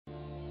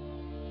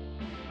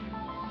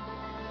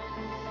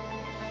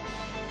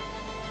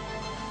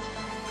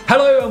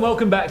and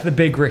welcome back to The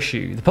Big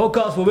Rishu, the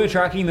podcast where we're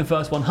tracking the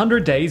first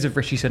 100 days of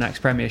Rishi Sunak's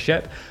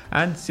premiership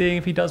and seeing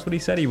if he does what he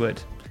said he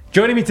would.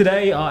 Joining me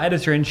today are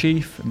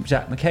Editor-in-Chief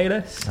Jack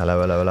Michaelis.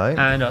 Hello.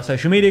 And our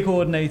social media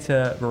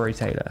coordinator, Rory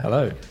Taylor.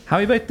 Hello. How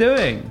are you both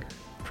doing?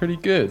 Pretty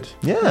good.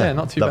 Yeah,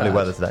 not too lovely bad.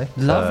 weather today.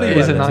 Lovely It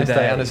is a weather nice today.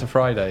 day and it's a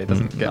Friday. It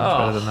doesn't get much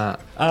better than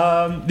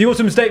that. The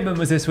autumn statement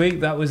was this week.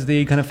 That was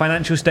the kind of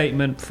financial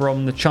statement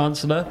from the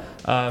Chancellor.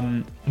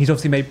 He's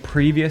obviously made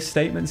previous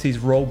statements. He's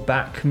rolled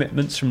back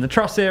commitments from the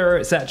Truss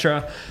era,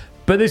 etc.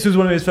 But this was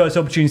one of his first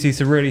opportunities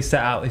to really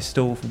set out his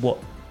stall for what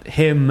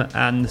him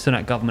and the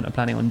Sunak government are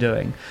planning on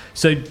doing.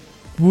 So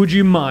would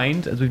you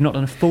mind, as we've not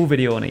done a full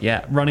video on it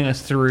yet, running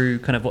us through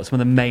kind of what some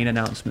of the main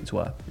announcements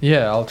were?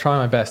 Yeah, I'll try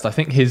my best. I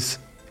think his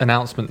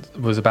announcement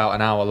was about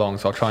an hour long,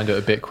 so I'll try and do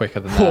it a bit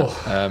quicker than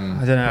that. I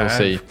don't know. We'll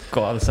see. I've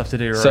got other stuff to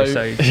do, So,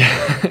 Rory, so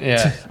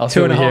yeah, I'll Two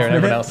still and be a half here and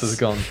everyone minutes. else has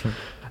gone.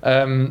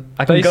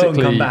 I can go and come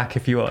basically- back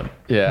if you want.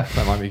 Yeah,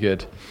 that might be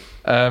good.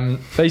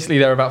 Basically,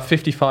 there are about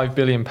 £55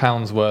 billion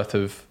worth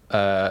of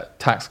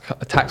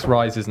tax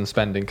rises and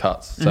spending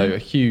cuts. So a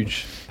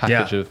huge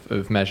package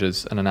of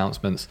measures and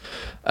announcements.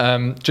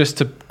 Just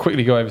to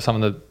quickly go over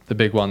some of the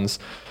big ones.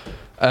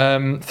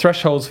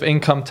 Thresholds for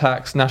income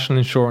tax, national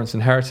insurance,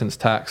 inheritance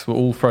tax were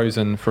all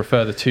frozen for a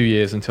further 2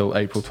 years until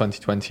April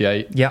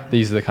 2028. Yeah.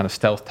 These are the kind of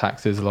stealth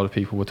taxes a lot of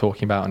people were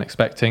talking about and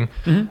expecting.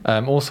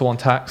 Also on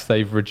tax,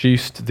 they've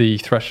reduced the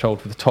threshold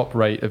for the top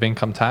rate of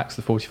income tax,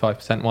 the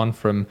 45% one,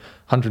 from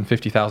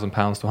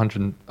 £150,000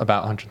 to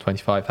about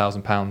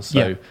 £125,000.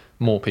 So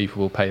more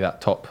people will pay that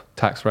top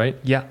tax rate.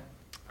 Yeah.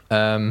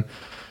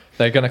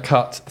 They're going to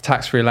cut the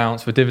tax-free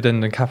allowance for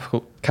dividend and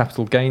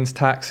capital gains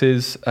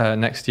taxes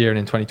next year and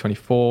in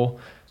 2024.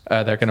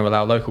 They're going to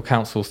allow local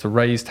councils to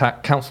raise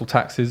council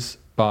taxes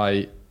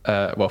by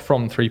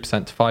from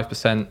 3% to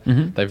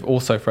 5%. They've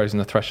also frozen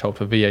the threshold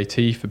for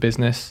VAT for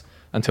business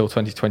until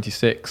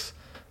 2026.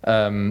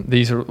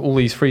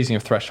 These freezing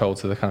of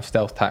thresholds are the kind of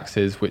stealth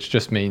taxes, which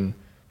just mean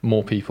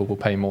more people will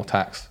pay more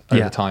tax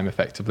over time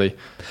effectively.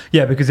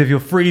 Yeah, because if you're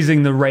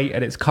freezing the rate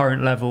at its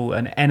current level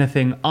and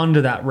anything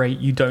under that rate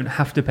you don't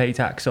have to pay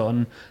tax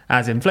on,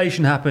 as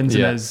inflation happens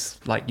and as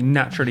you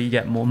naturally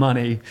get more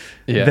money,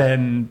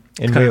 then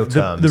in real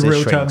terms, the it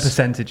real term shrinks.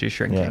 percentage is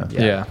shrinking.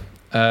 Yeah.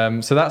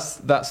 So that's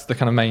the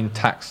kind of main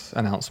tax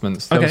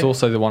announcements. There was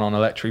also the one on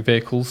electric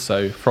vehicles.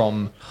 So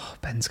from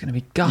Ben's going to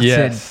be gutted.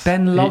 Yes.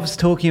 Ben loves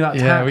talking about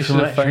tax we should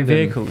on have electric phoned him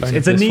vehicles. for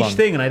It's a this niche one.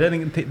 thing, and I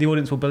don't think the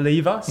audience will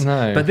believe us.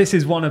 No. But this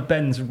is one of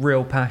Ben's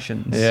real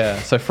passions. Yeah.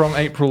 So from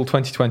April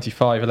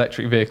 2025,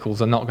 electric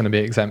vehicles are not going to be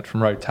exempt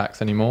from road tax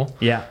anymore.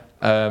 Yeah.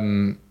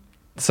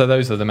 So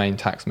those are the main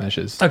tax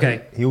measures.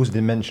 Okay. He also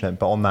didn't mention it,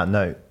 but on that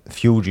note,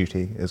 fuel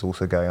duty is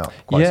also going up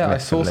quite I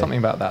saw significantly. something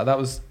about that. That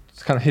was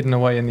kind of hidden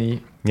away in the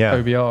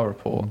OBR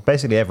report.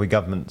 Basically, every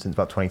government since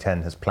about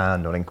 2010 has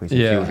planned on increasing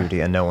fuel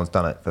duty, and no one's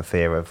done it for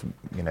fear of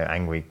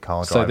angry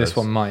car drivers. So this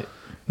one might.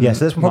 Yeah,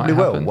 so this one probably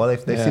might will. happen. Well,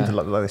 they seem to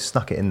like they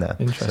snuck it in there.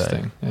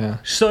 Interesting. Yeah.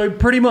 So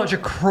pretty much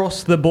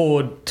across the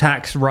board,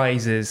 tax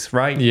rises,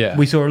 right? Yeah.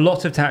 We saw a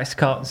lot of tax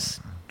cuts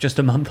just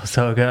a month or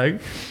so ago.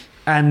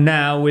 And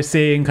now we're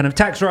seeing kind of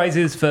tax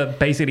rises for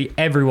basically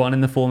everyone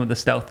in the form of the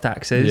stealth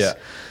taxes. Yeah.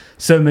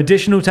 Some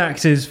additional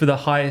taxes for the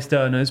highest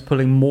earners,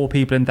 pulling more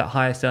people into that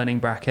highest earning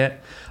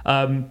bracket.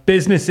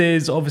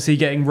 Businesses obviously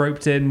getting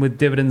roped in with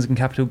dividends and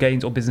capital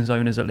gains, or business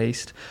owners at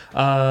least.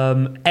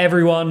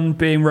 Everyone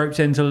being roped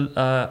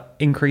into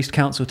increased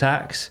council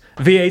tax.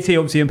 VAT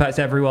obviously impacts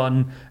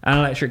everyone, and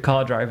electric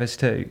car drivers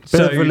too.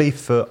 Bit of relief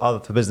for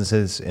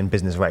businesses in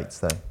business rates,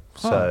 though.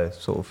 So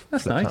sort of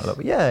that's flipped out nice. a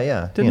little bit.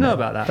 Yeah. Didn't know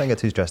about that. Don't get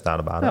too stressed out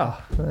about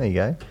it. There you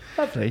go.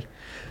 Lovely.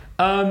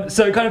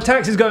 So kind of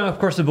taxes going up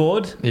across the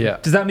board. Yeah.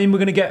 Does that mean we're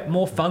going to get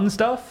more fun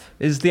stuff?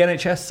 Is the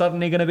NHS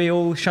suddenly going to be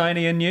all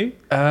shiny and new?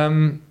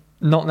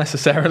 Not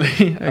necessarily.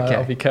 Okay.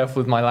 I'll be careful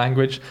with my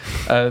language.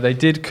 They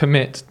did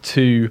commit for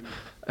the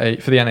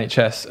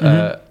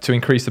NHS to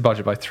increase the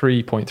budget by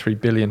 £3.3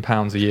 billion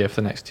a year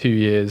for the next 2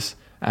 years,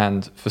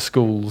 and for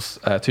schools,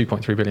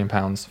 £2.3 billion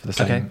for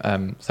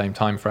the same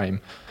time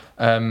frame.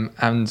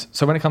 And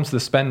so when it comes to the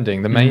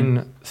spending, the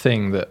main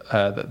thing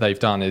that they've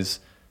done is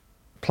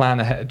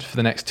plan ahead for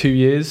the next 2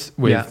 years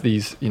with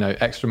these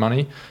extra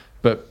money.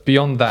 But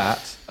beyond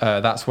that,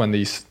 that's when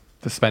the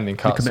spending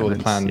cuts or the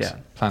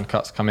planned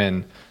cuts come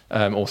in,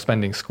 or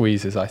spending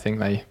squeezes, I think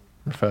they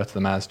refer to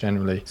them as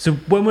generally. So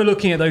when we're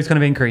looking at those kind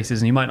of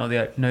increases, and you might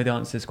not know the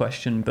answer to this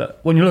question,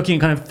 but when you're looking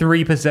at kind of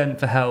 3%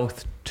 for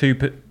health, 3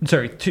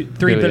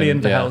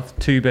 billion for health,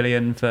 2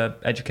 billion for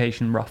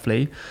education,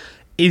 roughly.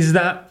 Is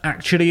that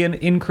actually an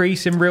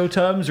increase in real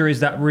terms, or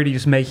is that really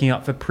just making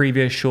up for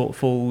previous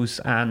shortfalls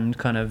and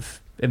kind of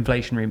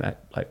inflationary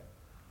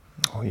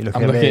Oh, you're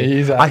looking I'm at looking me. at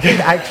you, Zach. I think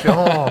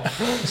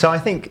actually, so I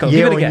think Go on,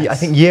 give it a guess. I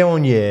think year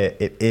on year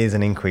it is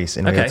an increase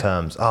in real Okay.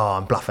 terms. Oh,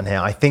 I'm bluffing here.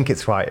 I think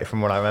it's right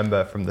from what I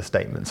remember from the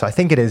statement. So I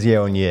think it is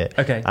year on year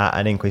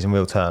an increase in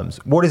real terms.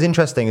 What is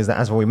interesting is that,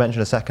 as we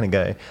mentioned a second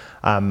ago,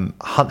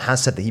 Hunt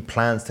has said that he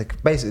plans to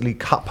basically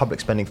cut public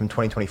spending from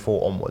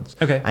 2024 onwards.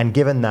 Okay. And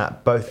given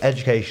that both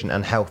education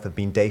and health have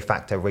been de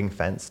facto ring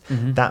fenced,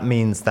 that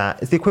means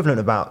that it's the equivalent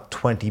of about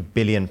 £20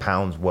 billion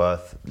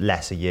worth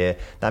less a year.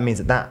 That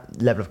means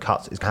that level of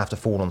cuts is going to have to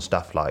fall on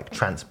stuff like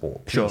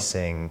transport,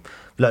 policing,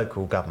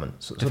 local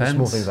government, sort of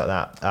small things like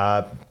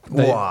that.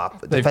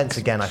 Defence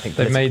again, I think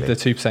they've made the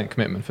 2%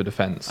 commitment for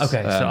defence.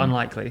 Okay, so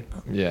unlikely.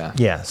 Yeah.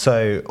 Yeah.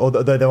 So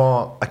although there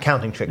are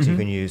accounting tricks you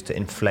can use to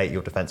inflate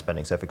your defence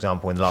spending. So, for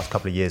example, in the last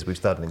couple of years, we've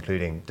started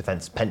including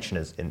defence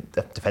pensioners in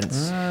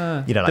defence,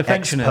 like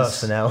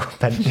ex-personnel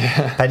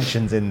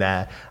pensions in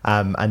there,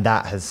 and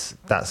that's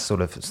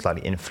sort of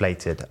slightly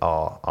inflated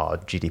our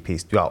GDP,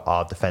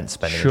 our defence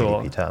spending in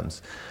GDP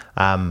terms.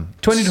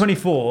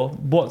 2024,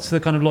 what's the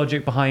kind of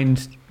logic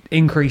behind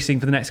increasing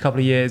for the next couple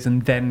of years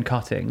and then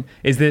cutting?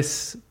 Is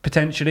this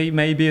potentially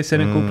maybe a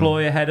cynical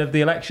ploy ahead of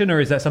the election, or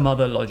is there some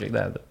other logic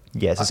there?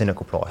 Yeah, it's a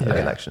cynical ploy ahead of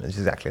the election. It's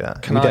exactly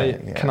that. Can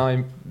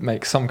I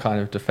make some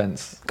kind of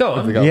defence? Go on.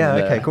 Of the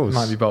government okay, there? cool. It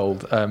might be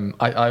bold.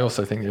 I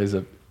also think there is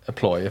a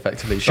ploy,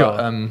 effectively. Sure.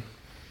 But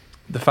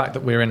the fact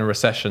that we're in a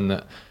recession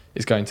that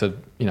is going to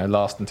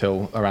last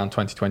until around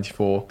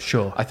 2024.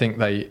 Sure. I think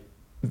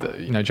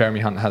Jeremy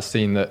Hunt has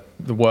seen that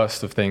the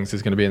worst of things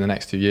is going to be in the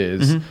next 2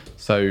 years.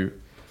 So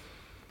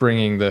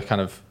bringing the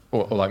kind of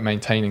or like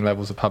maintaining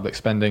levels of public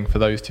spending for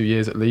those 2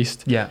 years at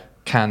least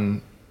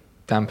can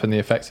dampen the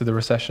effects of the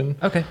recession.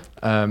 Okay.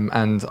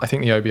 And I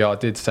think the OBR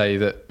did say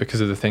that because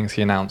of the things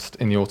he announced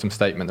in the autumn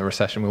statement, the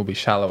recession will be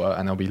shallower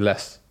and there'll be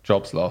less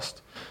jobs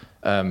lost.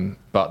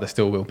 But there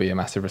still will be a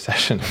massive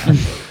recession and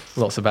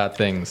lots of bad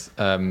things.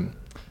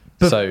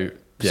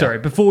 Sorry,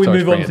 before we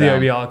move on to the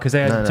OBR, because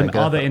they had some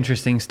other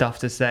interesting stuff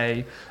to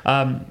say.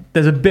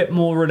 There's a bit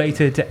more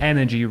related to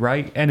energy,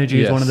 right?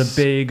 Energy is one of the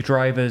big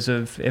drivers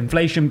of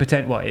inflation.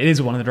 Well, it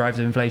is one of the drivers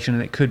of inflation,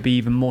 and it could be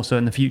even more so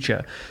in the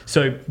future.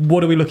 So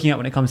what are we looking at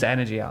when it comes to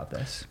energy out of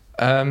this?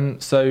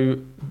 So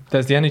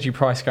there's the energy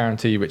price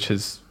guarantee, which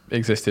has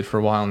existed for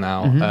a while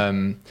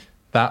now.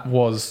 That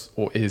was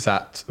or is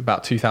at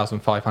about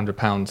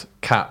 £2,500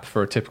 cap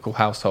for a typical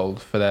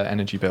household for their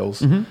energy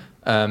bills.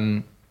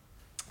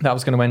 That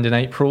was going to end in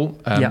April.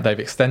 They've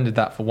extended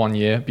that for 1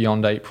 year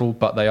beyond April,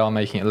 but they are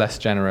making it less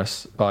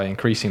generous by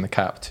increasing the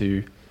cap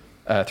to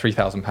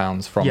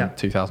 £3,000 from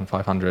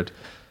 £2,500.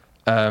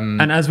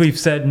 And as we've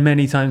said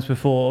many times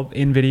before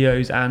in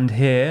videos and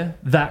here,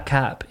 that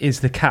cap is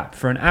the cap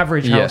for an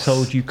average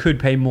household. You could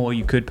pay more,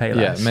 you could pay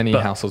less. Yeah, many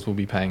households will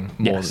be paying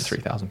more than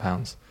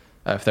 £3,000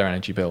 for their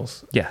energy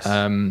bills. Yes.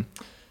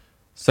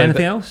 So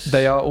anything else?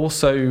 They are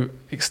also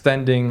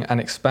extending and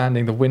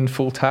expanding the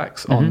windfall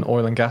tax on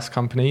oil and gas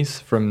companies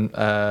from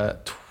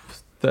 35%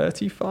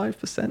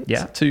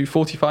 to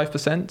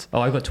 45%.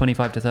 Oh, I've got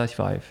 25 to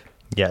 35.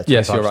 Yeah,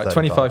 yes, you're right.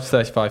 25 to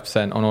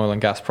 35% on oil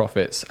and gas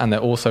profits, and they're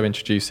also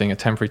introducing a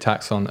temporary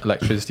tax on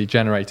electricity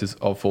generators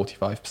of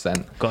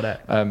 45%. Got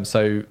it.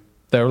 So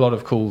there are a lot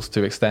of calls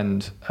to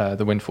extend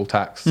the windfall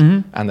tax,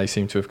 and they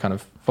seem to have kind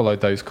of followed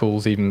those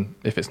calls, even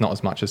if it's not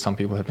as much as some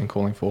people have been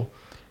calling for.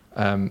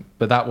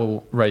 But that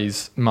will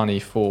raise money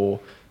for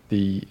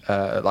the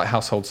like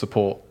household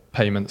support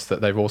payments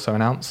that they've also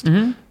announced.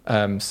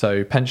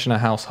 So pensioner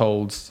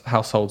households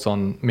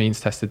on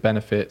means-tested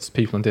benefits,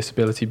 people on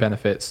disability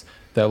benefits,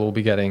 they'll all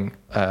be getting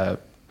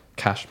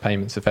cash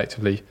payments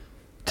effectively.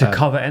 To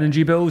cover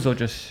energy bills or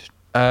just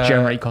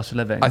generate cost of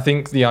living? I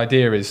think the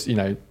idea is,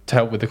 to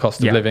help with the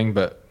cost of living,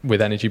 but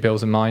with energy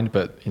bills in mind,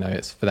 but,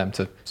 it's for them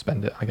to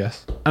spend it, I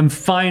guess. And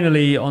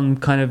finally, on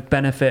kind of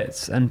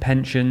benefits and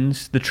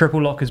pensions, the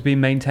triple lock has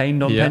been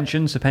maintained on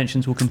pensions, so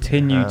pensions will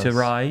continue to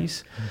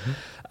rise.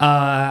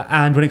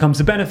 And when it comes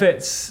to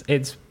benefits,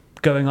 it's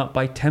going up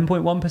by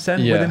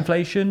 10.1% with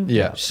inflation.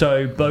 Yeah.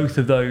 So both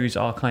of those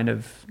are kind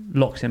of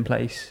locked in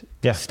place,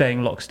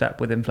 staying lockstep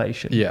with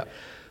inflation. Yeah.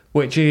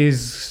 Which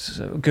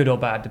is good or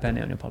bad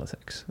depending on your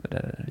politics. Do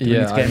we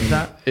need to get into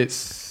that?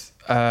 It's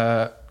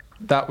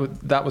that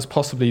was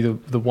possibly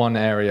the one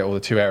area or the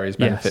two areas,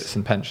 benefits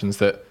and pensions,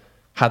 that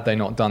had they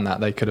not done that,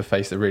 they could have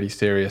faced a really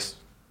serious,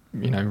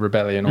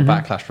 rebellion or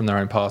backlash from their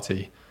own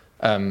party.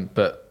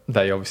 But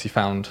they obviously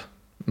found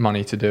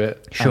money to do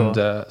it. Sure.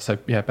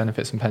 And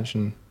benefits and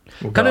pension.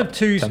 Kind of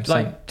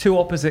two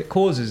opposite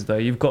causes, though.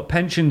 You've got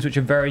pensions, which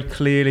are very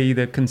clearly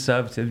the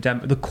conservative,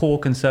 the core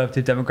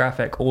conservative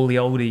demographic, all the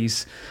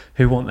oldies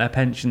who want their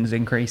pensions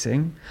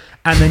increasing,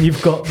 and then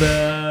you've got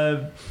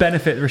the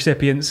benefit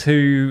recipients,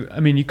 who,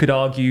 you could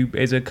argue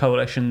is a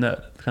coalition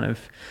that kind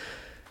of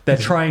they're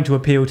trying to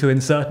appeal to in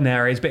certain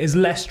areas, but is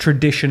less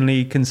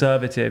traditionally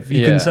conservative.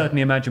 You can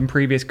certainly imagine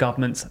previous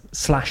governments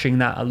slashing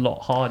that a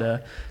lot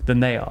harder than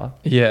they are.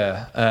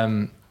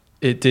 Yeah,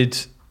 it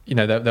did.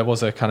 There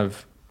was a kind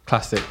of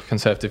classic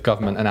Conservative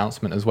government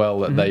announcement as well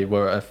that they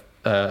were,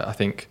 I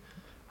can't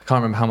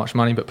can't remember how much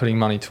money, but putting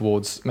money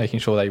towards making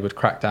sure they would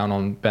crack down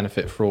on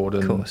benefit fraud.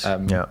 And, of course.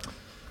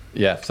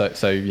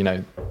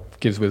 So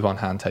gives with one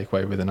hand, take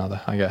away with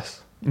another, I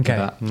guess.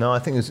 Okay. No, I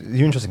think it's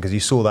interesting because you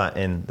saw that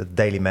in the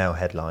Daily Mail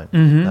headline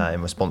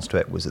in response to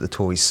it, was that the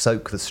Tories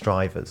soak the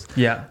strivers.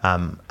 Yeah.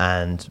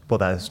 And what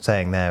they're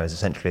saying there is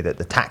essentially that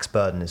the tax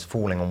burden is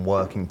falling on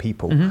working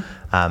people,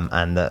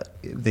 and that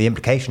the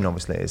implication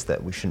obviously is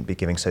that we shouldn't be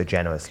giving so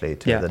generously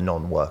to the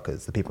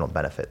non-workers, the people on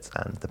benefits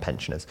and the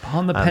pensioners.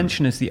 Aren't the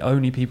pensioners the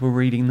only people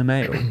reading the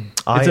Mail?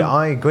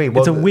 I agree. Well,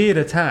 it's a weird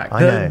attack.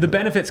 The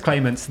benefits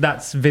claimants,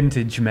 that's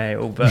vintage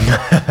Mail,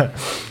 but...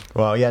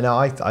 Well, yeah, no,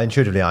 I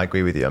intuitively I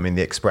agree with you. I mean,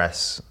 the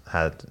Express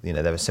had,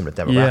 there was similar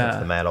demographics to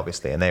the Mail,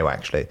 obviously, and they were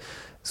actually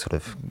sort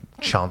of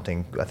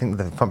chanting. I think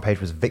the front page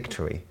was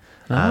victory,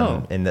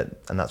 and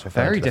that's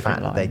referring to the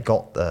fact that they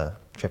got the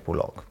triple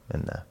lock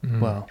in there.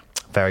 Well,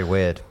 very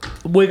weird.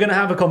 We're going to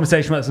have a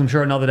conversation about this, I'm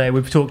sure, another day.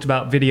 We've talked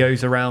about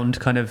videos around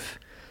kind of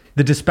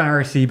the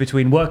disparity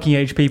between working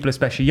age people,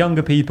 especially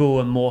younger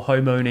people, and more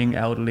home-owning,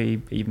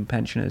 elderly, even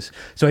pensioners.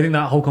 So I think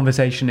that whole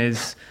conversation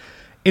is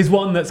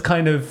one that's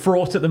kind of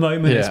fraught at the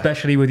moment,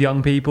 especially with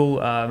young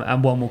people,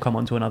 and one will come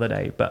on to another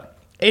day. But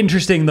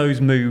interesting,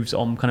 those moves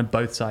on kind of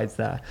both sides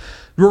there.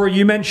 Rory,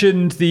 you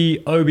mentioned the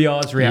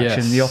OBR's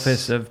reaction, the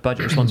Office of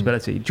Budget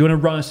Responsibility. Do you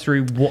want to run us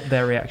through what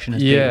their reaction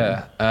has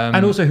been?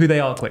 And also who they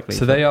are quickly.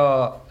 So they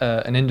are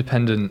an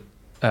independent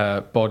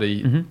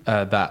body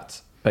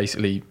that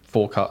basically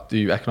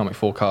do economic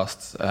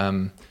forecasts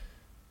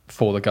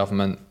for the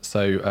government.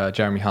 So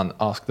Jeremy Hunt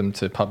asked them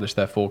to publish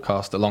their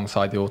forecast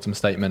alongside the autumn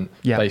statement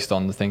based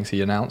on the things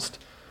he announced.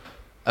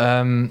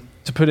 To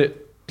put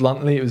it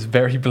bluntly, it was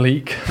very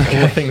bleak,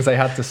 all the things they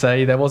had to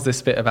say. There was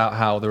this bit about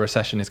how the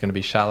recession is going to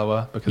be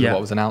shallower because of what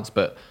was announced,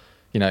 but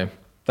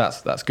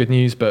that's good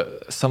news.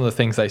 But some of the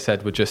things they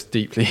said were just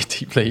deeply,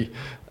 deeply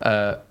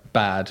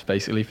bad,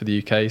 basically, for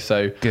the UK.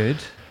 So good.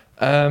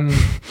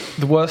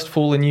 The worst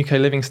fall in UK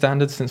living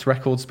standards since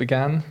records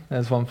began.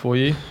 There's one for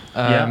you.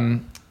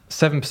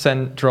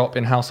 7% drop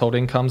in household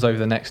incomes over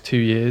the next 2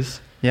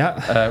 years.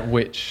 So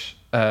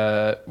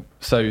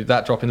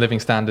that drop in living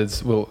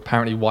standards will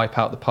apparently wipe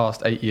out the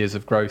past 8 years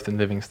of growth in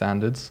living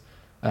standards.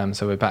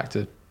 So we're back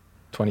to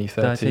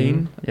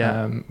 2013,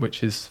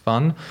 which is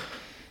fun.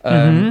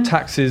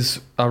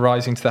 Taxes are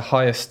rising to the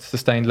highest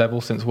sustained level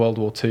since World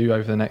War II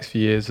over the next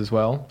few years as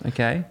well.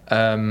 Okay.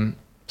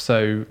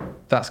 So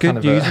that's good kind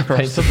of news a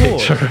across the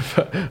picture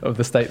of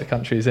the state the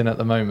country is in at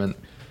the moment.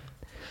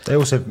 They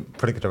also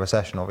predicted a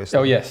recession, obviously.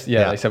 Oh, yes.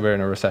 Yeah, they said we're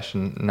in a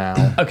recession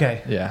now.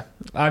 Okay. Yeah.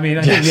 I mean,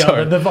 I think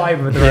the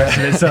vibe of the rest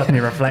of it certainly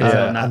reflects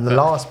on that. And the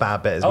last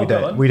bad bit is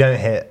we don't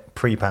hit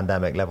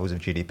pre-pandemic levels of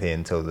GDP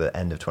until the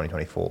end of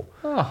 2024.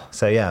 Oh.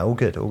 So, all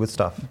good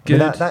stuff.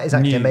 Good I mean, that is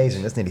actually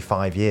amazing. That's nearly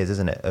 5 years,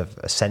 isn't it, of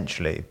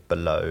essentially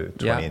below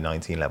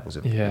 2019 levels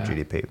of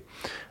GDP.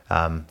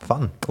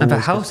 Fun. And for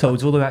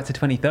households, all the way back to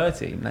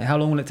 2013. Like, how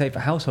long will it take for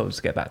households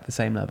to get back to the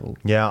same level?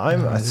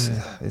 Yeah,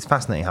 it's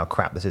fascinating how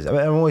crap this is. I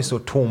mean, I'm always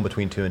sort of torn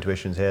between two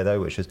intuitions here,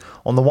 though, which is,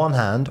 on the one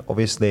hand,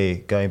 obviously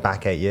going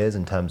back 8 years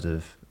in terms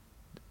of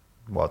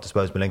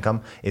disposable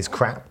income is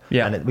crap.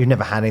 Yeah. And we've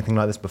never had anything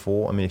like this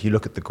before. I mean, if you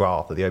look at the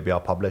graph that the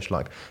OBR published,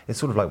 it's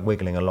sort of like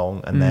wiggling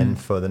along, and then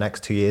for the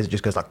next 2 years, it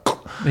just goes like,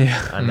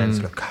 and then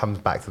sort of comes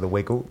back to the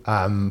wiggle.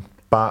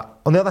 But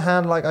on the other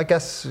hand, I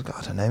guess,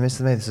 I don't know, this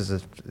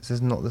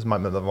might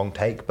be the wrong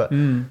take, but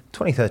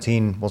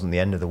 2013 wasn't the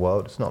end of the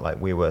world. It's not like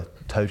we were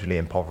totally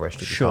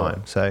impoverished at the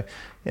time. So,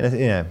 I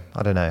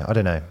don't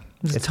know.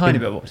 There's a tiny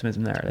bit of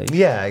optimism there, at least.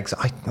 Yeah,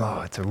 exactly.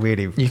 It's a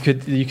really you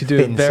could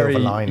do a very silver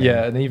lining.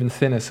 an even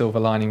thinner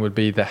silver lining would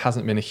be there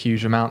hasn't been a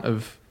huge amount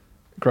of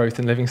growth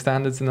in living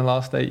standards in the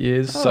last 8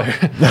 years. So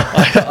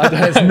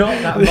there's not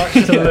that much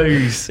to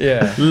lose.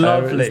 Yeah,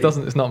 Lovely.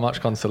 It's not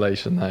much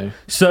consolation though.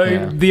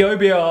 So the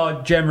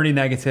OBR generally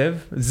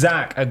negative,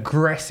 Zach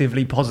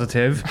aggressively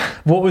positive.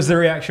 What was the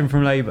reaction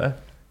from Labour?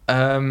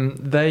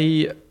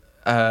 They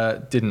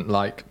didn't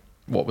like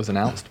what was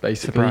announced.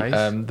 Basically,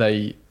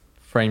 they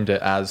framed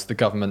it as the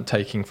government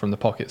taking from the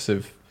pockets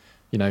of,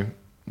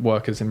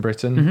 workers in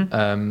Britain,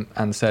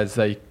 and says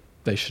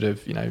they should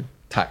have,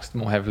 taxed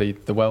more heavily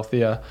the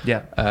wealthier.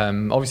 Yeah.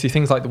 Obviously,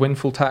 things like the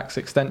windfall tax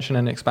extension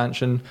and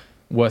expansion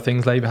were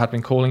things Labour had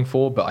been calling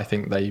for, but I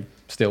think they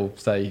still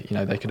say,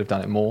 they could have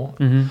done it more.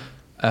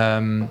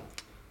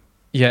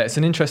 It's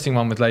an interesting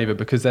one with Labour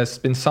because there's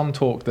been some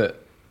talk that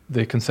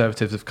the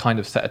Conservatives have kind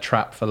of set a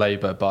trap for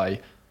Labour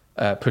by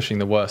pushing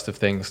the worst of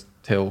things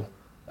till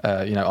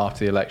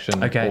after the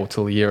election or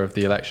till the year of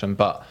the election.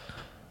 But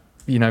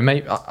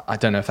maybe I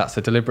don't know if that's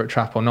a deliberate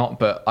trap or not,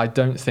 but I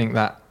don't think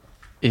that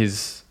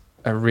is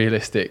a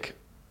realistic,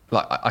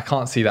 I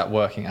can't see that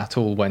working at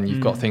all when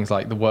you've got things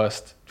like the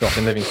worst drop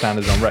in living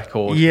standards on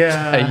record,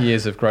 8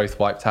 years of growth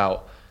wiped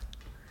out.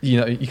 You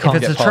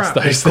can't get past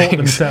those things.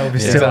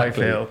 Themselves still, I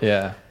feel.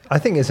 Yeah. I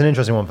think it's an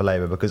interesting one for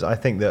Labour because I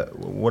think that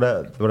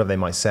whatever they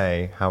might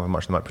say, however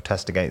much they might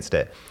protest against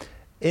it,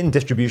 in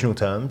distributional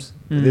terms,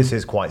 this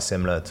is quite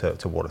similar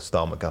to what a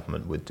Starmer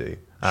government would do.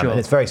 And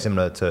it's very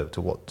similar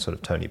to what sort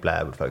of Tony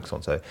Blair would focus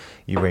on. So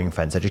you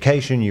ring-fence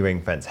education, you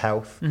ring-fence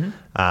health,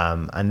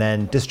 and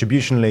then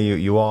distributionally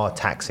you are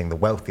taxing the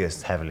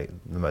wealthiest the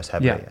most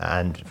heavily,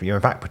 and you're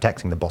in fact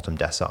protecting the bottom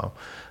decile.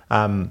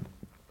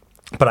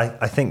 But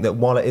I think that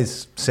while it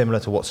is similar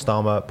to what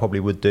Starmer probably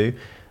would do,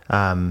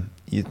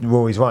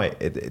 Rory's right.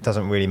 It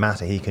doesn't really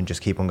matter. He can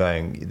just keep on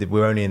going.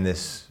 We're only in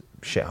this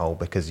shithole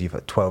because you've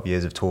had 12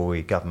 years of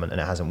Tory government and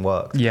it hasn't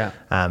worked.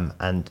 And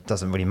it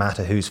doesn't really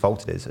matter whose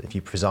fault it is. If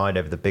you preside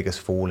over the biggest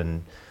fall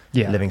in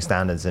living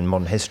standards in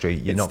modern history,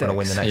 you're not going to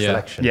win the next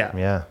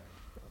election.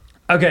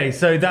 Okay,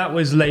 so that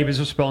was Labour's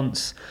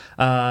response.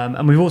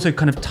 And we've also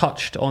kind of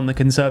touched on the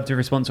Conservative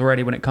response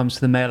already when it comes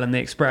to the Mail and the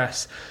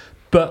Express.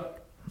 But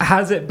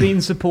has it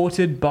been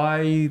supported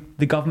by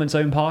the government's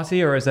own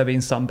party, or has there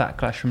been some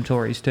backlash from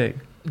Tories too?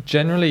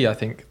 Generally, I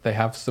think they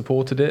have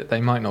supported it.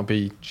 They might not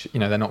be,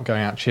 they're not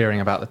going out cheering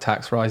about the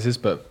tax rises,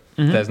 but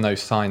there's no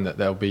sign that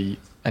there'll be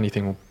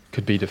anything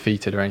could be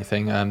defeated or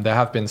anything. There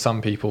have been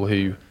some people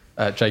who,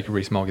 Jacob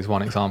Rees-Mogg is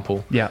one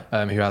example, who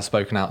has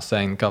spoken out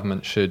saying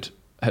government should,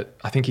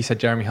 I think he said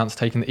Jeremy Hunt's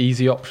taken the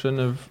easy option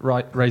of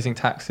raising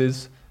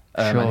taxes.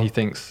 And he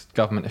thinks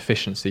government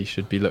efficiency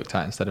should be looked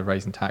at instead of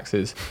raising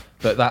taxes.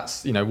 But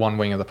that's, one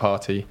wing of the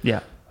party.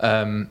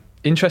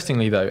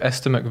 Interestingly, though,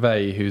 Esther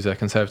McVey, who's a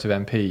Conservative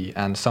MP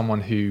and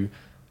someone who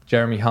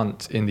Jeremy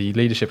Hunt, in the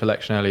leadership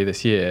election earlier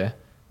this year,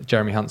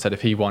 Jeremy Hunt said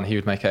if he won, he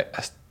would make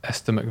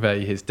Esther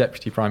McVey his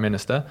Deputy Prime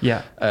Minister.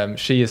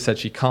 She has said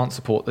she can't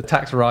support the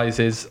tax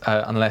rises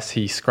unless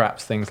he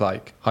scraps things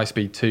like High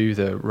Speed 2,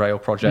 the rail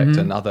project,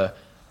 and other,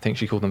 I think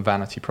she called them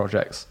vanity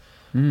projects.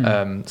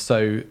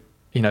 So,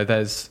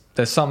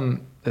 there's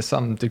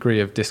some degree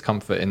of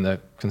discomfort in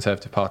the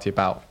Conservative Party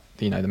about,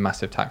 the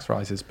massive tax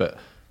rises, but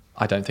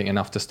I don't think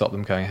enough to stop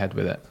them going ahead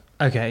with it.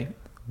 Okay.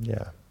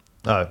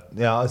 I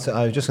was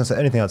just going to say,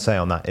 anything I'd say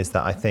on that is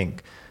that I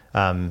think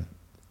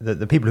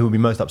the people who will be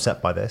most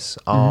upset by this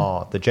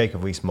are the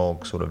Jacob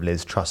Rees-Mogg sort of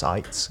Liz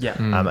Truss-ites.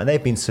 And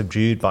they've been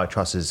subdued by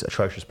Truss's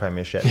atrocious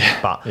premiership.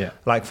 But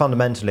like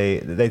fundamentally,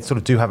 they sort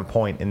of do have a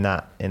point in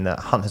that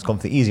Hunt has gone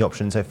for the easy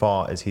option so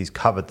far as he's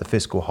covered the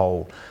fiscal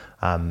hole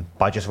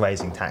by just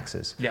raising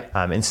taxes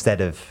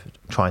instead of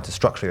trying to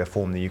structurally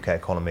reform the UK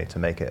economy to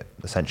make it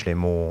essentially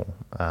more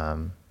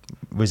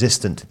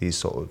resistant to these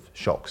sort of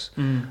shocks.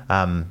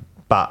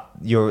 But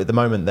at the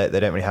moment they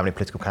don't really have any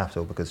political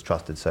capital because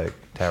Truss did so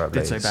terribly.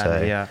 Did so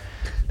badly,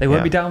 They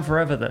won't be down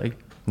forever though.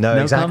 No,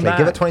 exactly.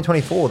 Give it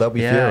 2024, they'll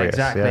be furious.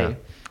 Exactly.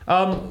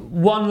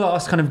 One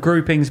last kind of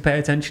grouping to pay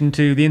attention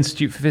to, the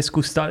Institute for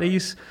Fiscal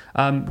Studies.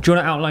 Do you want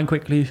to outline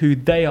quickly who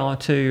they are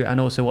too, and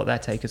also what their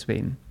take has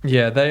been?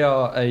 Yeah, they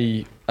are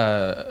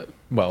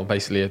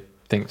basically a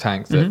think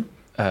tank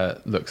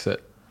that looks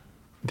at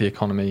the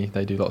economy.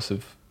 They do lots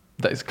of,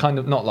 it's kind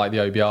of not like the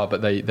OBR,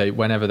 but they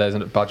whenever there's a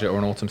budget or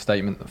an autumn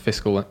statement, a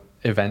fiscal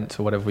event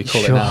or whatever we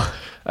call it now,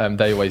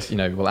 they always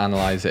will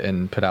analyse it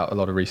and put out a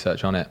lot of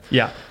research on it.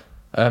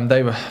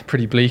 They were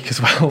pretty bleak as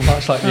well,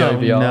 much like the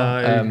OBR.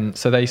 No.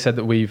 So they said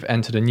that we've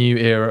entered a new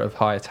era of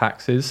higher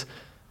taxes.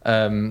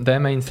 Their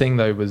main thing,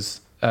 though,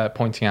 was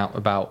pointing out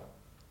about,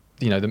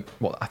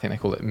 what I think they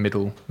call it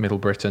middle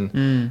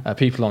Britain,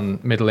 people on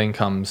middle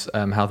incomes,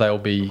 how they'll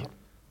be,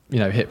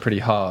 hit pretty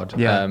hard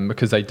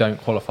because they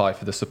don't qualify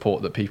for the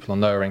support that people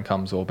on lower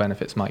incomes or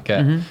benefits might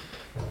get.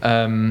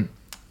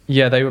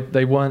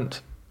 They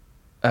weren't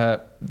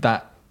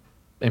that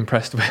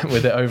impressed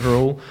with it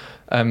overall.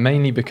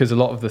 Mainly because a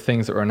lot of the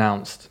things that were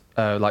announced,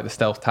 like the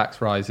stealth tax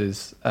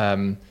rises,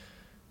 they're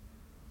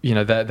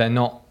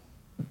not.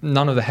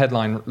 None of the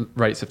headline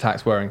rates of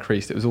tax were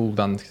increased. It was all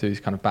done through this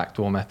kind of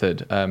backdoor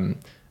method.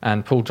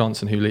 And Paul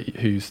Johnson,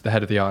 who's the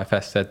head of the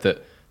IFS, said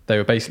that they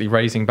were basically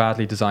raising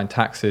badly designed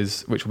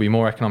taxes, which will be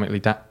more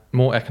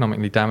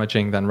economically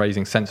damaging than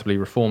raising sensibly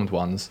reformed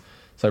ones.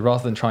 So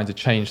rather than trying to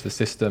change the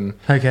system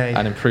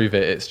and improve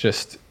it, it's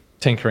just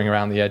tinkering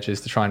around the edges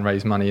to try and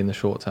raise money in the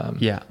short term.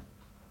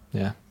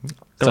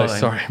 So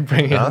sorry,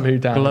 bringing the mood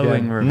down.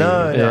 Glowing review.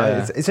 No,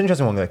 it's an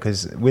interesting one though,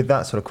 because with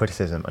that sort of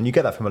criticism, and you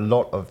get that from a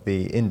lot of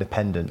the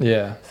independent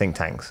think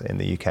tanks in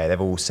the UK,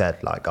 they've all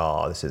said like,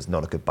 this is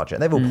not a good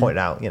budget. And they've all pointed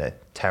out,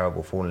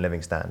 terrible fall in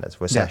living standards,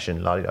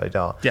 recession,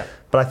 la-di-da-di-da.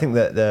 But I think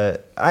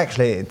that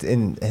basically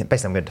I'm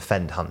going to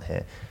defend Hunt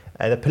here.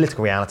 The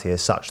political reality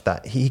is such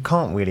that he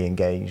can't really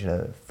engage in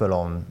a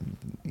full-on,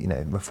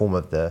 reform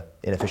of the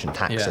inefficient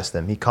tax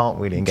system. He can't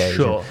really engage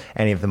in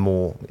any of the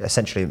more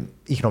essentially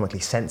economically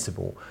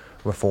sensible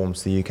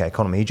reforms to the UK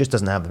economy. He just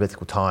doesn't have the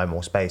political time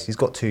or space. He's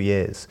got 2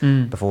 years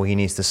before he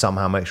needs to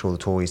somehow make sure the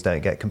Tories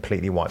don't get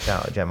completely wiped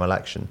out at a general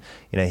election.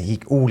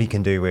 All he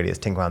can do really is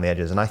tinker around the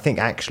edges. And I think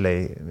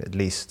actually, at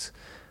least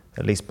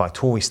by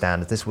Tory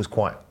standards, this was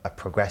quite a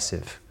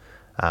progressive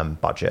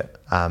budget,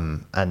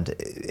 and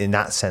in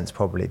that sense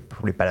probably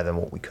better than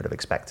what we could have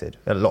expected.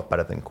 A lot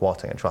better than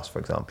Kwarteng and Truss, for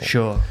example.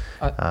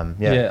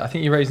 I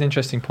think you raised an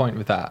interesting point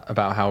with that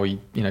about how he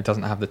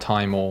doesn't have the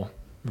time or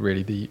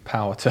really the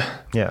power to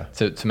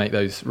make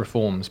those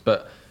reforms.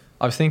 But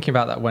I was thinking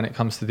about that when it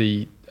comes to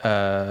the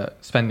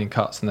spending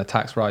cuts and the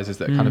tax rises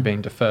that are kind of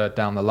being deferred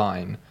down the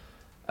line.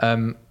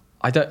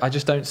 I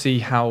just don't see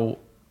how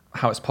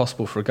it's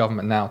possible for a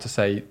government now to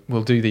say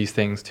we'll do these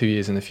things 2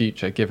 years in the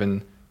future,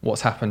 given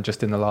what's happened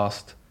just in the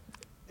last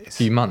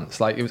few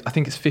months. Like I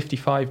think it's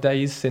 55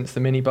 days since the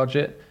mini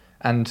budget,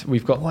 and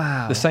we've got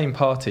the same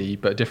party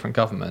but a different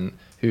government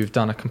who've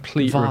done a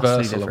complete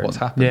reversal of what's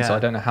happened. Yeah. So I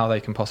don't know how they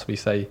can possibly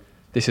say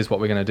this is what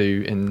we're going to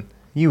do in.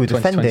 You were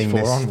defending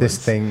this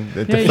thing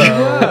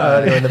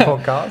earlier in the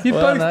podcast. You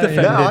both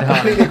defended. No, I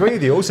completely agree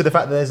with you. Also, the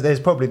fact that there's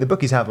probably the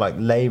bookies have like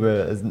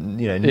Labour as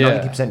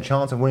 90%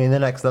 chance of winning the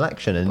next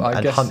election, and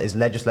Hunt is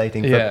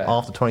legislating for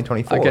after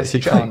 2024. I guess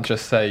you can't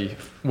just say,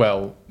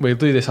 well, we'll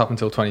do this up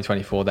until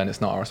 2024, then it's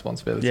not our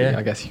responsibility. Yeah.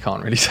 I guess you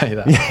can't really say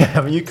that. Yeah,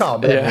 I mean you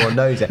can't, but everyone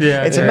knows it.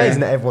 It's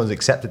amazing that everyone's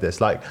accepted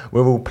this. Like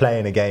we're all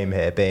playing a game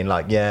here, being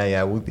like,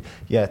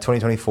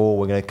 2024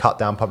 we're going to cut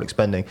down public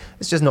spending.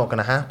 It's just not going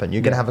to happen.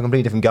 You're going to have a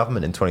completely different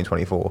government in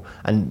 2024,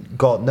 and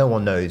God, no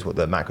one knows what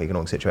the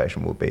macroeconomic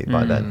situation will be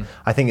by then.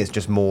 I think it's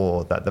just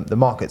more that the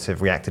markets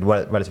have reacted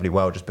relatively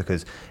well, just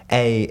because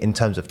in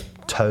terms of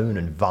tone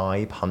and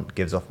vibe, Hunt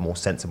gives off more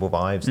sensible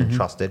vibes than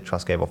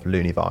Truss gave off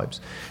loony vibes,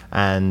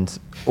 and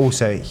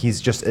also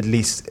he's just at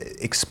least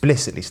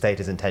explicitly stated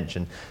his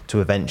intention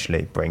to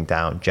eventually bring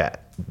down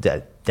debt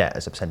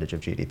as a percentage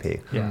of GDP,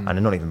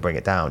 and not even bring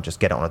it down, just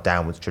get it on a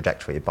downwards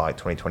trajectory by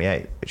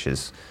 2028, which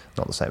is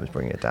not the same as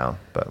bringing it down,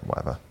 but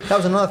whatever. That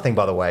was another thing,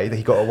 by the way, that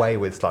he got away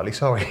with slightly. Is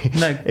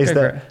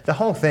that the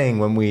whole thing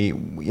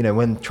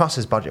when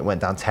Truss's budget went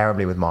down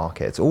terribly with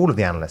markets, all of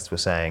the analysts were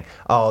saying,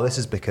 "Oh, this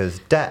is because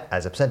debt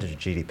as a percentage of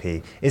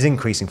GDP is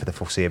increasing for the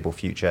foreseeable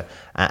future,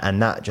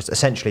 and that just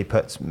essentially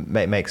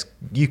makes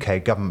UK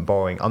government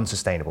borrowing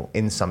unsustainable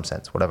in some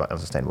sense, whatever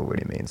unsustainable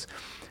really means."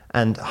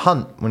 And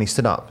Hunt, when he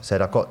stood up,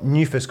 said, "I've got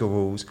new fiscal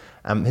rules."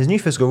 His new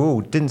fiscal rule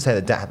didn't say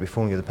that debt had to be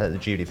falling as a percentage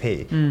of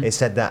GDP. It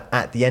said that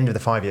at the end of the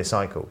 5-year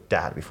cycle,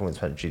 debt had to be falling as a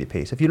percentage of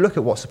GDP. So if you look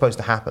at what's supposed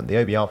to happen, the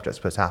OBR project's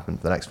supposed to happen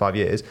for the next 5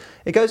 years,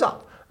 it goes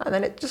up. And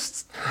then it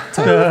just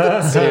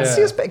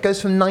it goes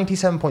from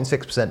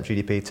 97.6% of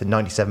GDP to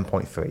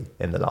 97.3%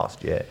 in the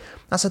last year.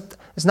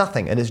 It's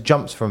nothing, and it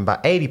jumps from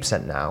about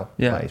 80% now,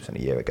 80%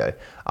 a year ago,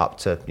 up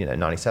to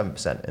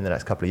 97% in the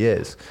next couple of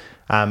years.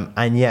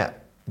 And yet,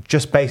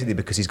 just basically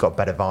because he's got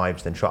better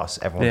vibes than Truss,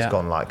 everyone's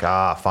gone like,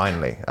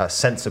 finally, a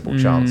sensible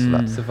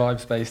chancellor. It's the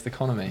vibes-based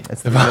economy.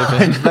 It's the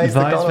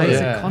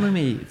vibes-based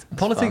economy.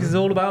 Politics is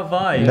all about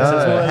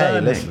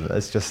vibes. Listen,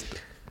 it's just,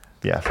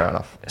 fair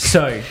enough.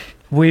 So,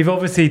 we've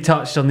obviously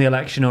touched on the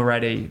election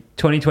already.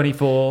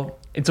 2024,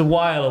 it's a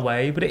while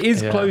away, but it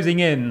is closing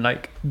in.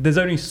 Like, there's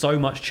only so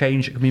much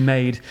change that can be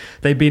made.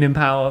 They've been in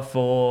power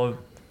for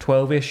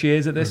 12-ish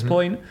years at this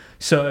point.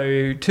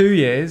 So 2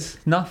 years,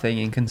 nothing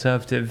in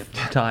Conservative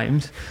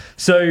times.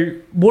 So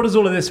what does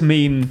all of this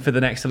mean for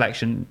the next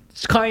election?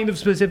 It's kind of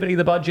specifically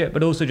the budget,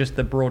 but also just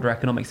the broader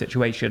economic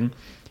situation.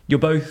 You're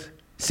both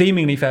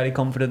seemingly fairly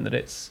confident that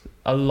it's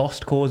a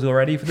lost cause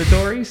already for the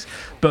Tories.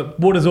 But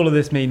what does all of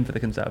this mean for the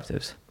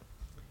Conservatives?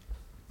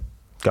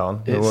 Go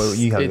on.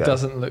 It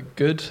doesn't look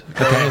good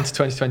going into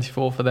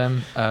 2024 for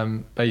them,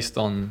 based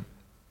on...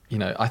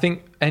 I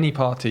think any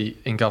party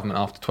in government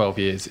after 12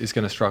 years is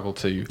going to struggle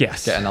to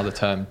get another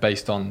term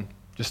based on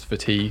just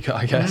fatigue,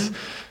 I guess.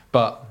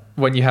 But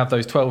when you have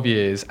those 12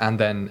 years and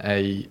then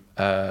a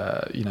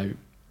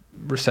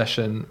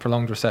recession,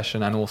 prolonged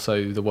recession, and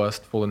also the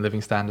worst fall in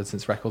living standards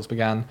since records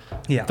began,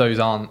 those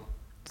aren't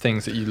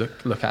things that you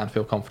look at and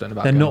feel confident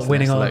about. They're not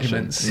winning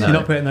arguments. No. You're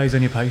not putting those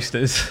on your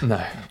posters. No.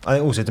 I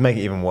think also, to make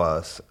it even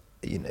worse,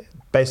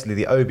 basically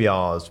the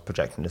OBR's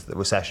projecting is that the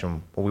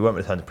recession, we won't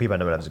return to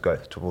pre-pandemic levels of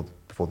growth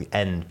before the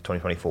end of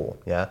 2024.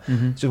 So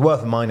it's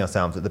worth reminding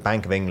ourselves that the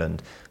Bank of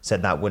England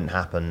said that wouldn't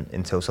happen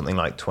until something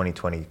like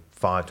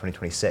 2025,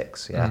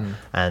 2026.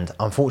 And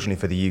unfortunately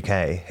for the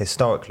UK,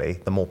 historically,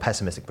 the more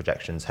pessimistic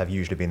projections have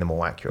usually been the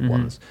more accurate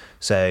ones.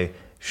 So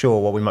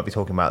sure, while we might be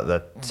talking about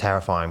the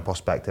terrifying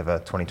prospect of a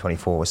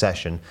 2024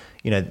 recession,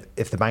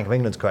 if the Bank of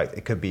England's correct,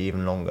 it could be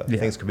even longer.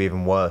 Things could be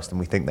even worse than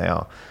we think they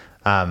are.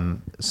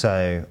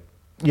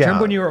 Do you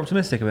remember when you were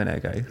optimistic a minute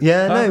ago?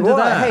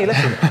 Hey,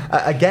 listen.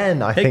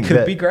 Again, I think it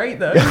could be great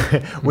though.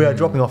 We are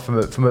dropping off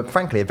from a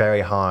frankly a very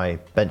high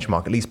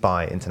benchmark, at least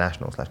by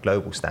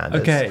international/global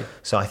standards. Okay.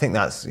 So I think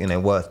that's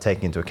worth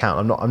taking into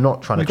account. I'm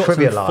not trying to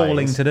trivialize. Some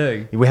falling to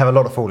do. We have a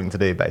lot of falling to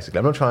do. Basically,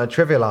 I'm not trying to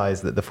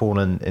trivialize the fall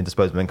in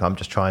disposable income. I'm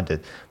just trying to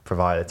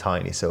provide a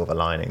tiny silver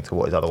lining to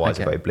what is otherwise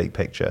a very bleak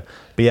picture.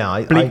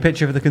 But bleak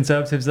picture for the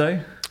Conservatives though.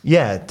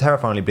 Yeah,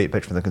 terrifyingly bleak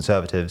picture for the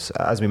Conservatives.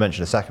 As we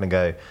mentioned a second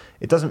ago,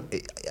 I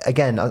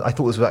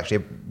thought this was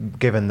actually,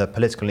 given the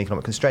political and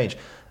economic constraints,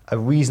 a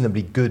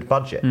reasonably good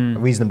budget, a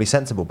reasonably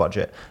sensible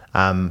budget.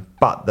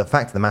 But the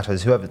fact of the matter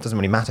is, it doesn't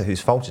really matter whose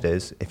fault it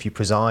is. If you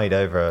preside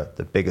over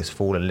the biggest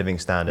fall in living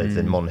standards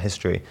in modern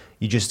history,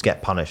 you just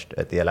get punished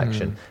at the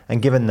election. And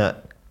given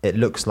that it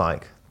looks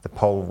like the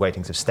poll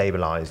ratings have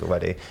stabilised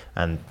already,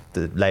 and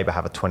the Labour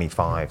have a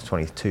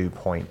 22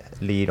 point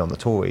lead on the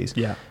Tories.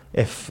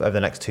 If over the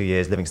next 2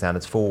 years living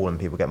standards fall and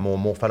people get more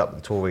and more fed up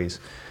with the Tories,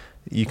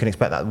 you can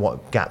expect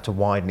that gap to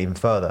widen even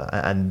further,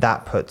 and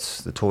that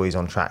puts the Tories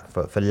on track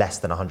for less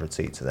than 100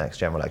 seats at the next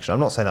general election. I'm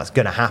not saying that's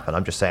going to happen.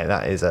 I'm just saying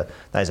that is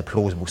a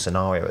plausible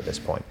scenario at this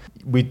point.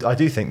 I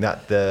do think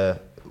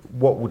that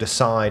what will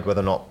decide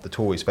whether or not the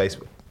Tories face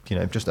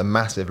just a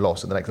massive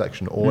loss at the next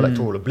election or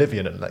electoral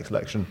oblivion at the next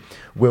election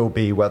will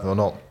be whether or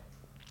not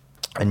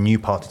a new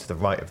party to the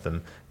right of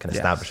them can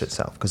establish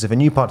itself. Because if a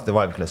new party to the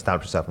right can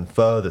establish itself and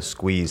further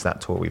squeeze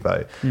that Tory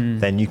vote,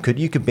 then you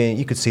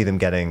could see them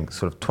getting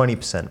sort of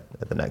 20%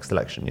 at the next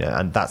election.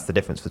 And that's the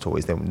difference for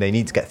Tories. They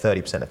need to get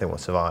 30% if they want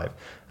to survive,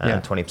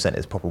 and 20%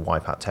 is proper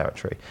wipeout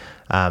territory.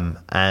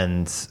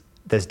 And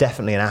there's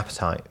definitely an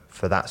appetite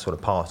for that sort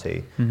of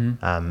party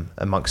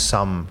amongst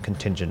some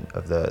contingent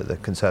of the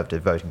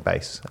Conservative voting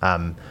base.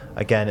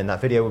 Again, in that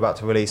video we're about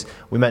to release,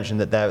 we mentioned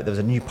that there was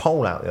a new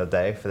poll out the other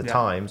day for the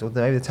Times, or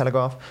maybe the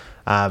Telegraph.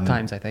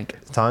 Times, I think.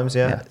 Times,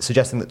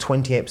 suggesting that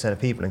 28% of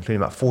people,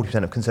 including about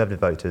 40% of Conservative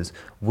voters,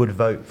 would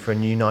vote for a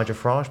new Nigel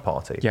Farage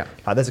party. Yeah.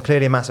 There's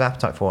clearly a massive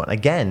appetite for it. And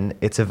again,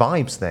 it's a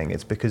vibes thing.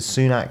 It's because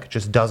Sunak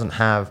just doesn't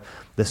have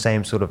the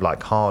same sort of like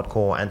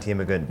hardcore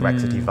anti-immigrant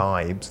Brexity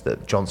vibes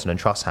that Johnson and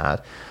Truss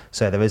had.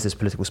 So there is this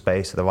political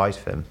space to the right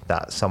of him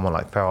that someone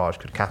like Farage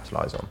could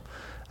capitalise on.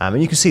 And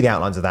you can see the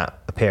outlines of that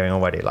appearing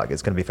already. Like,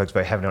 it's going to be focused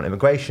very heavily on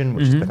immigration,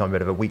 which has become a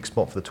bit of a weak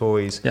spot for the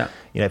Tories. Yeah.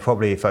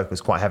 Probably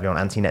focused quite heavily on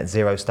anti-net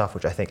zero stuff,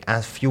 which I think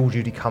as fuel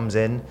duty comes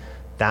in,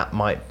 that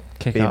might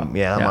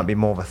might be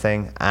more of a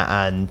thing.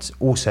 And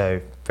also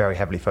very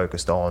heavily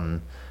focused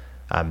on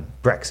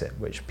Brexit,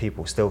 which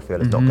people still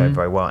feel is not going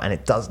very well. And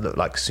it does look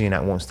like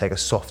Sunak wants to take a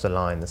softer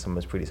line than some of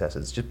his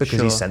predecessors, just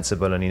because he's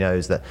sensible and he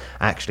knows that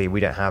actually we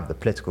don't have the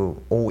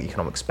political or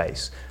economic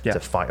space to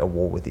fight a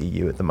war with the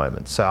EU at the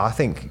moment. So I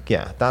think,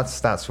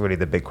 that's really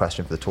the big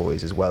question for the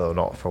Tories, is whether or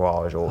not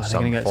Farage or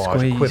some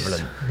Farage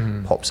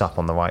equivalent pops up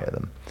on the right of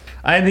them.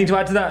 Anything to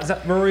add to that,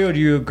 Zach, Rory, or do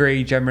you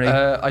agree generally?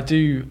 I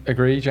do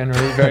agree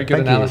generally. Very good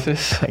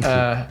analysis.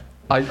 I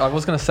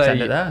was going to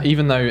say,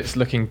 even though it's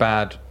looking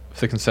bad for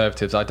the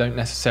Conservatives, I don't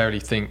necessarily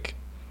think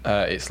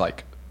it's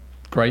like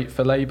great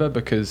for Labour,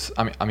 because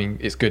I mean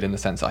it's good in the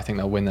sense that I think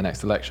they'll win the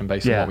next election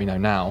based on what we know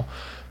now,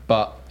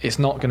 but it's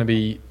not going to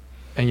be,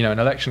 an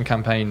election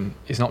campaign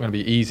is not going to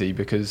be easy,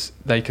 because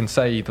they can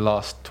say the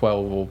last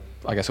 12, or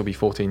I guess it'll be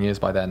 14 years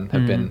by then,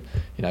 have been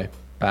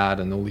bad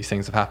and all these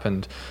things have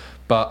happened,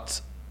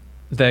 but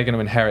they're going to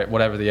inherit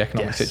whatever the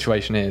economic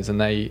situation is,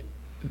 and I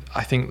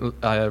think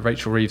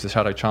Rachel Reeves, the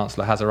Shadow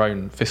Chancellor, has her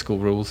own fiscal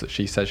rules that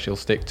she says she'll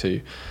stick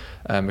to,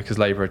 because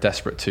Labour are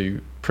desperate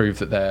to prove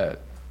that they're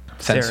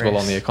sensible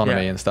on the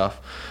economy and stuff.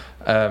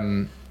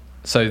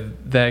 So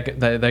they're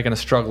going to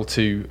struggle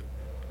to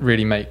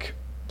really make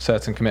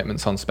certain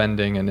commitments on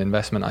spending and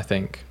investment, I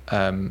think,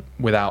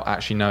 without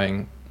actually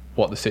knowing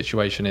what the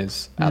situation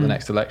is at the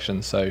next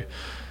election. So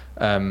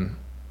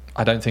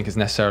I don't think it's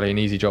necessarily an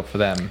easy job for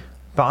them.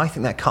 But I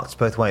think that cuts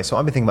both ways. So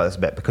I've been thinking about this a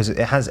bit, because it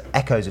has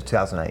echoes of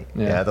 2008,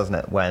 doesn't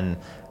it? When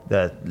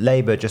the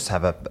Labour just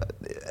have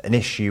an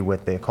issue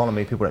with the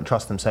economy, people don't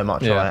trust them so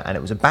much on it, and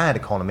it was a bad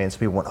economy, and so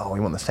people went, we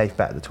want the safe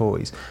bet of the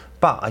Tories.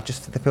 But I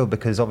just feel,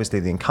 because obviously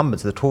the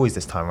incumbents are the Tories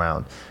this time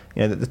around,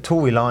 the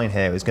Tory line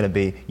here is going to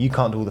be, you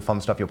can't do all the fun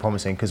stuff you're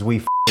promising because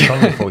we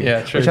done it for you,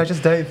 which I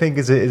just don't think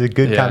is a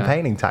good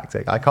campaigning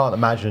tactic. I can't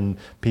imagine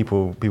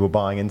people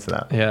buying into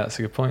that. Yeah, that's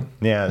a good point.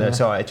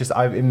 Sorry,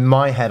 in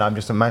my head, I'm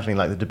just imagining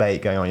like the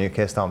debate going on.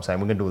 Keir Starmer saying,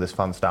 we're going to do all this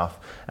fun stuff,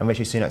 and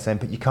Rishi Sunak saying,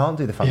 but you can't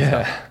do the fun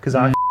stuff because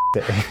I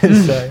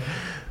it. So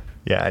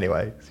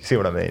anyway, you see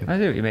what I mean? I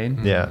see what you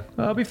mean. Yeah.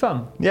 Well, it'll be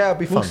fun. Yeah, it'll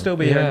be fun. We'll still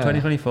be here in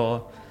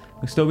 2024.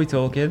 We'll still be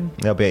talking.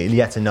 There'll be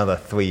yet another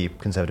 3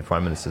 Conservative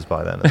Prime Ministers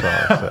by then as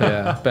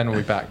well. So. Ben will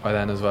be back by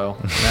then as well.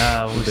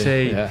 We'll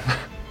see. Yeah.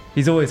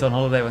 He's always on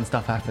holiday when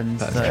stuff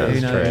happens. That's so true.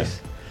 Who knows?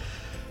 True.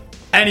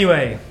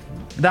 Anyway,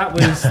 that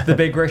was The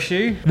Bigger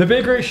Issue. The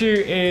Bigger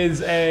Issue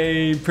is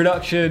a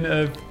production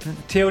of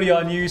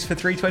TLDR News for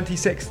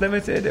 326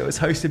 Limited. It was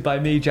hosted by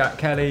me, Jack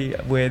Kelly,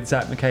 with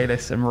Zach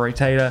Michaelis and Rory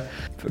Taylor.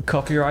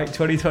 Copyright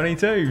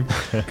 2022.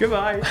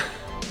 Goodbye.